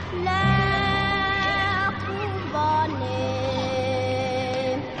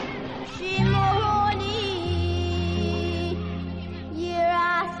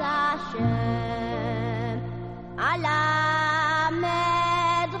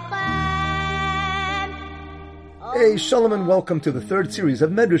Hey, Shalom, and welcome to the third series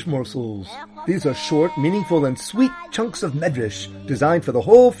of Medrash Morsels. These are short, meaningful, and sweet chunks of Medrash designed for the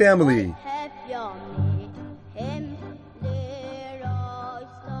whole family.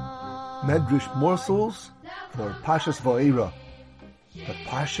 Medrash Morsels for Parshas VO'AYRA, the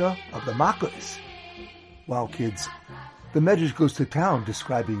Parsha of the Makkas. Wow, kids, the Medrash goes to town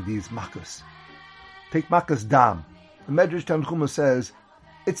describing these Makkas. Take Makkas Daam. The Medrash Tanchuma says,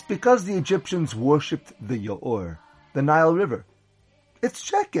 it's because the Egyptians worshipped the Yo'or, the Nile River. It's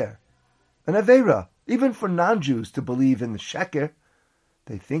Sheker, an Avera, even for non-Jews to believe in the Sheker.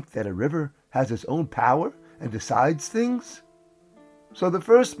 They think that a river has its own power and decides things. So the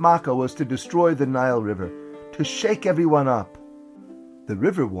first Makkah was to destroy the Nile River, to shake everyone up. The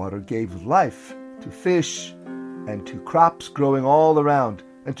river water gave life to fish and to crops growing all around,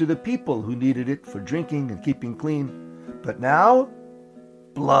 and to the people who needed it for drinking and keeping clean. But now,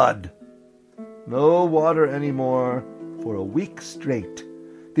 blood. No water anymore for a week straight.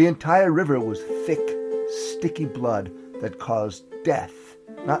 The entire river was thick, sticky blood that caused death,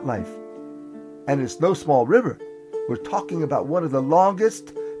 not life. And it's no small river. We're talking about one of the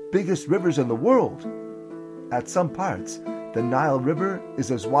longest, biggest rivers in the world. At some parts, the Nile River is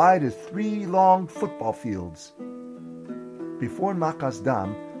as wide as 3 long football fields. Before Makkas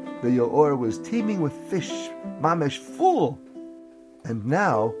Daam, the Yo'or was teeming with fish, mamish full. And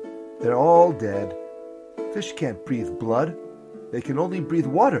now, they're all dead. Fish can't breathe blood. They can only breathe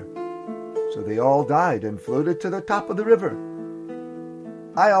water. So they all died and floated to the top of the river.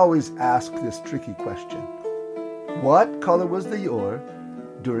 I always ask this tricky question. What color was the Yo'or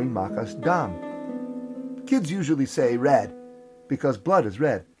during Makkas Daam? Kids usually say red, because blood is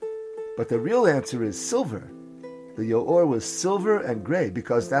red. But the real answer is silver. The Yo'or was silver and gray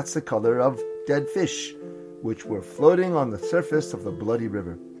because that's the color of dead fish, which were floating on the surface of the bloody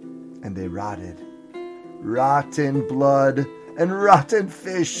river. And they rotted. Rotten blood and rotten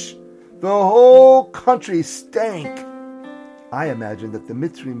fish. The whole country stank. I imagine that the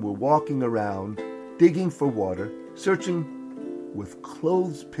Mitzrim were walking around, digging for water, searching with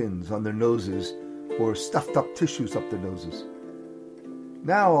clothespins on their noses or stuffed up tissues up their noses.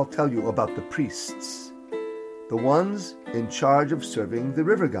 Now I'll tell you about the priests, the ones in charge of serving the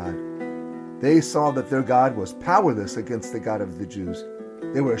river god. They saw that their God was powerless against the God of the Jews.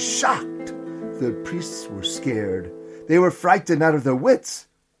 They were shocked. The priests were scared. They were frightened out of their wits.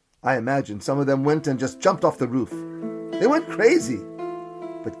 I imagine some of them went and just jumped off the roof. They went crazy.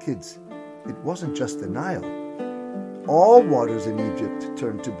 But kids, it wasn't just the Nile. All waters in Egypt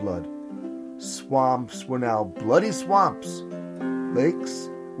turned to blood. Swamps were now bloody swamps. Lakes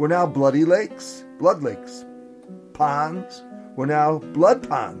were now bloody lakes, blood lakes. Ponds were now blood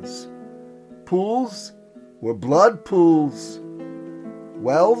ponds. Pools were blood pools.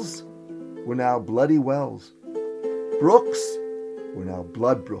 Wells were now bloody wells. Brooks were now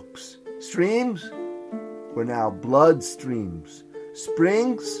blood brooks. Streams were now blood streams.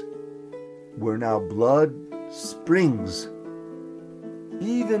 Springs were now blood springs.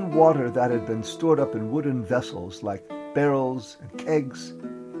 Even water that had been stored up in wooden vessels like barrels and kegs,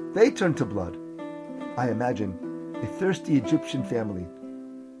 they turned to blood. I imagine a thirsty Egyptian family.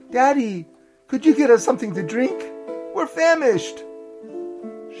 Daddy, could you get us something to drink? We're famished.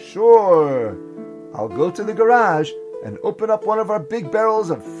 Sure. I'll go to the garage and open up one of our big barrels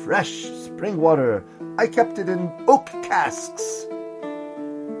of fresh spring water. I kept it in oak casks.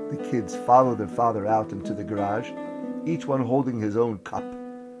 The kids follow their father out into the garage, each one holding his own cup.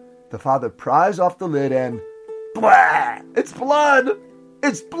 The father pries off the lid and, blah! It's blood!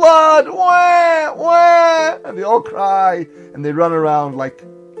 It's blood! Wah! Wah! And they all cry and they run around like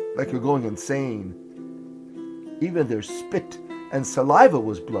you're going insane. Even their spit and saliva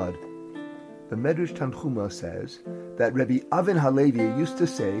was blood. The Medrash Tanchuma says that Rabbi Avin Halevi used to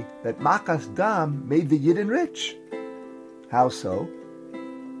say that Makkas Daam made the Yidden rich. How so?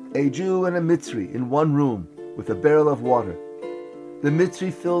 A Jew and a Mitzri in one room with a barrel of water. The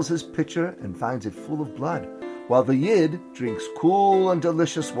Mitzri fills his pitcher and finds it full of blood, while the Yid drinks cool and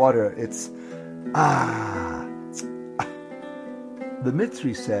delicious water. It's The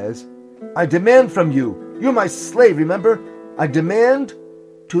Mitzri says, I demand from you, you're my slave, remember? I demand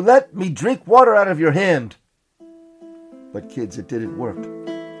to let me drink water out of your hand. But kids, it didn't work.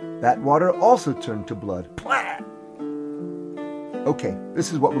 That water also turned to blood. Okay,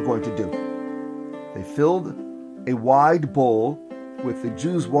 this is what we're going to do. They filled a wide bowl with the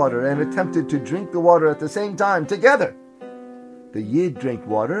Jews' water and attempted to drink the water at the same time together. The Yid drank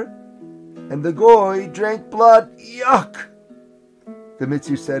water, and the Goy drank blood. Yuck! The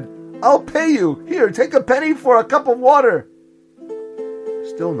Mitzri said, I'll pay you. Here, take a penny for a cup of water.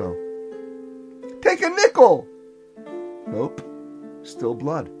 Still no. Take a nickel. Nope. Still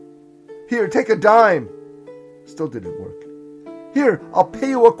blood. Here, take a dime. Still didn't work. Here, I'll pay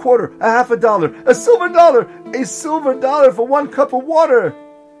you a quarter, a half a dollar, a silver dollar for 1 cup of water.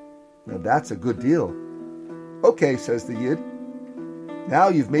 Now that's a good deal. Okay, says the Yid. Now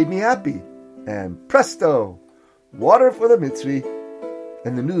you've made me happy. And presto, water for the Mitzri.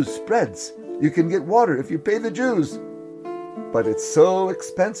 And the news spreads. You can get water if you pay the Jews. But it's so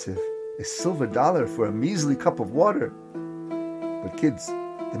expensive, a silver dollar for a measly cup of water. But kids,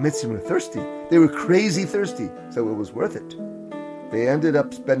 the Mitzrim were thirsty. They were crazy thirsty, so it was worth it. They ended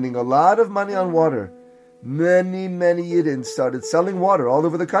up spending a lot of money on water. Many Yidden started selling water all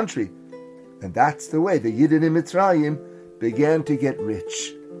over the country. And that's the way the Yidden in Mitzrayim began to get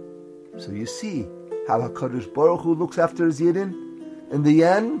rich. So you see how HaKadosh Baruch Hu looks after his Yidden. In the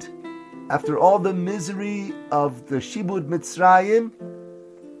end, after all the misery of the Shibud Mitzrayim,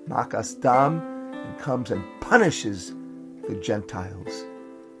 Makkas Daam, and comes and punishes the Gentiles.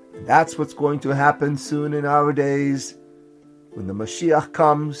 And that's what's going to happen soon in our days, when the Mashiach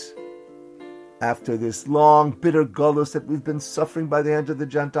comes, after this long, bitter galus that we've been suffering by the hands of the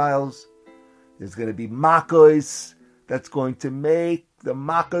Gentiles. There's going to be Makkas that's going to make the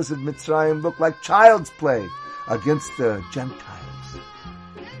Makkas of Mitzrayim look like child's play against the Gentiles.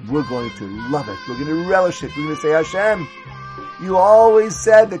 We're going to love it. We're going to relish it. We're going to say, Hashem, you always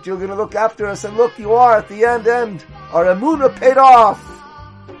said that you're going to look after us, and look, you are at the end. Our emunah paid off.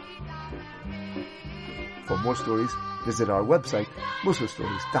 For more stories, visit our website,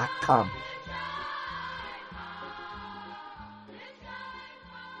 musarstories.com.